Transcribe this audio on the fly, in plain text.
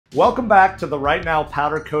Welcome back to the Right Now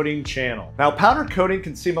Powder Coating channel. Now, powder coating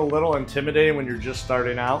can seem a little intimidating when you're just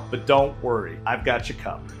starting out, but don't worry, I've got you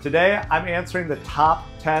covered. Today, I'm answering the top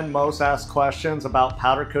 10 most asked questions about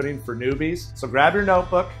powder coating for newbies. So grab your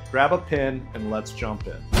notebook, grab a pen, and let's jump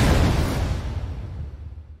in.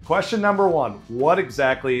 Question number one, what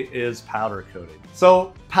exactly is powder coating?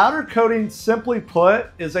 So powder coating, simply put,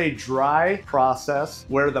 is a dry process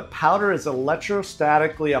where the powder is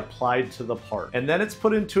electrostatically applied to the part. And then it's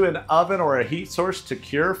put into an oven or a heat source to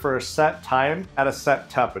cure for a set time at a set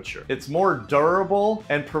temperature. It's more durable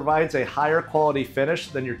and provides a higher quality finish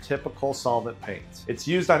than your typical solvent paints. It's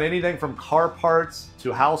used on anything from car parts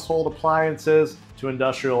to household appliances to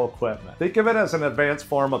industrial equipment. Think of it as an advanced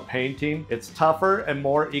form of painting. It's tougher and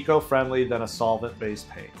more eco-friendly than a solvent-based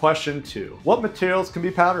paint. Question two, what materials can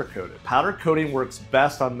be powder coated? Powder coating works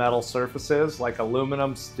best on metal surfaces like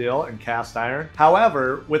aluminum, steel, and cast iron.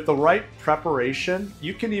 However, with the right preparation,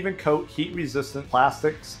 you can even coat heat-resistant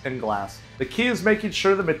plastics and glass. The key is making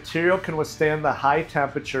sure the material can withstand the high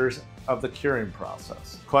temperatures of the curing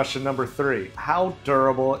process. Question number three, how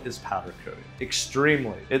durable is powder coating?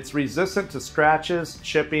 Extremely. It's resistant to scratches,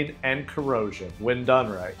 chipping, and corrosion when done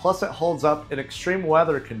right. Plus, it holds up in extreme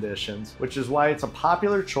weather conditions, which is why it's a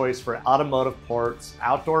popular choice for automotive parts,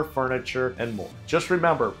 outdoor furniture, and more. Just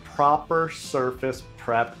remember, proper surface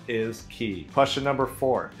prep is key. Question number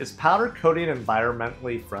four, is powder coating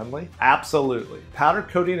environmentally friendly? Absolutely. Powder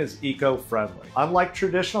coating is eco-friendly. Unlike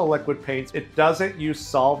traditional liquid paints, it doesn't use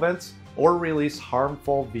solvents or release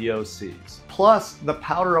harmful VOCs. Plus, the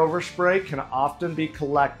powder overspray can often be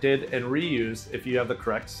collected and reused if you have the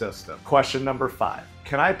correct system. Question number five,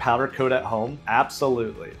 can I powder coat at home?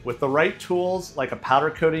 Absolutely. With the right tools like a powder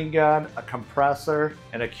coating gun, a compressor,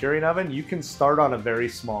 and a curing oven, you can start on a very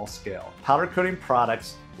small scale. Powder coating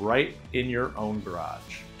products right in your own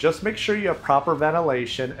garage. Just make sure you have proper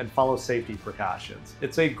ventilation and follow safety precautions.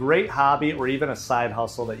 It's a great hobby or even a side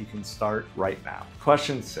hustle that you can start right now.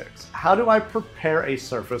 Question six, how do I prepare a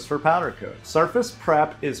surface for powder coat? Surface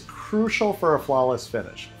prep is crucial for a flawless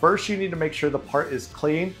finish. First, you need to make sure the part is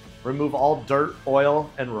clean. Remove all dirt, oil,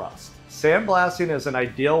 and rust. Sandblasting is an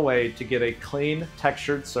ideal way to get a clean,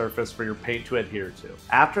 textured surface for your paint to adhere to.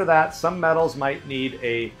 After that, some metals might need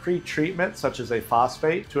a pre-treatment, such as a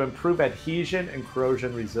phosphate, to improve adhesion and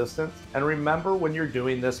corrosion resistance. And remember, when you're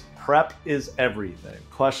doing this, prep is everything.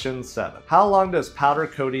 Question seven, how long does powder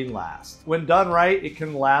coating last? When done right, it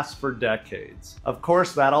can last for decades. Of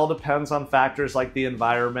course, that all depends on factors like the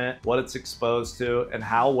environment, what it's exposed to, and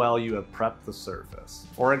how well you have prepped the surface.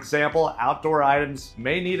 For example, outdoor items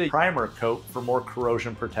may need a primer coat for more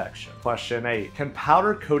corrosion protection. Question eight, can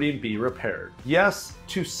powder coating be repaired? Yes,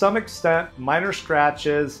 to some extent. Minor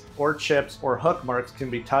scratches or chips or hook marks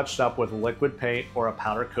can be touched up with liquid paint or a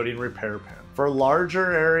powder coating repair pen. For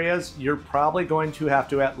larger areas, you're probably going to have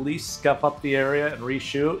to at least scuff up the area and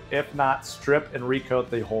reshoot, if not strip and recoat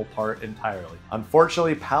the whole part entirely.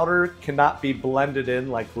 Unfortunately, powder cannot be blended in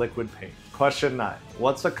like liquid paint. Question nine,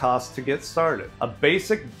 what's the cost to get started? A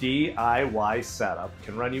basic DIY setup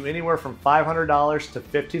can run you anywhere from $500 to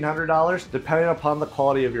 $1,500 depending upon the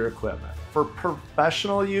quality of your equipment. For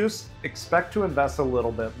professional use, expect to invest a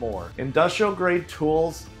little bit more. Industrial grade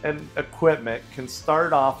tools and equipment can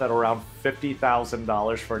start off at around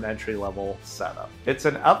 $50,000 for an entry-level setup. It's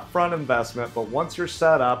an upfront investment, but once you're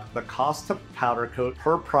set up, the cost to powder coat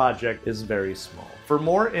per project is very small. For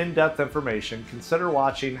more in-depth information, consider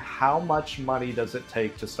watching How Much Money Does It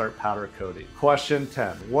Take to Start Powder Coating? Question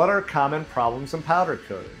 10, what are common problems in powder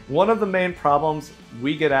coating? One of the main problems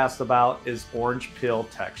we get asked about is orange peel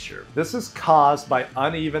texture. This is caused by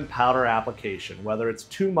uneven powder application, whether it's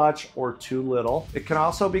too much or too little. It can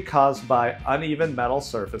also be caused by uneven metal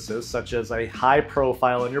surfaces, such as a high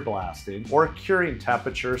profile in your blasting, or curing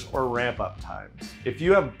temperatures or ramp up times. If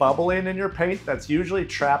you have bubbling in your paint, that's usually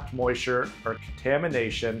trapped moisture or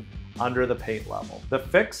contamination under the paint level. The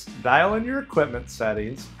fix, dial in your equipment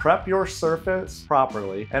settings, prep your surface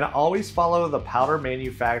properly, and always follow the powder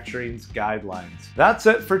manufacturing's guidelines. That's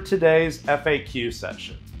it for today's FAQ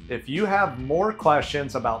session. If you have more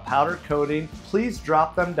questions about powder coating, please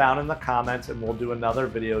drop them down in the comments and we'll do another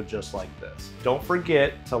video just like this. Don't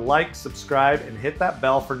forget to like, subscribe, and hit that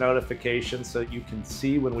bell for notifications so that you can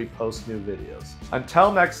see when we post new videos.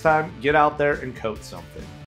 Until next time, get out there and coat something.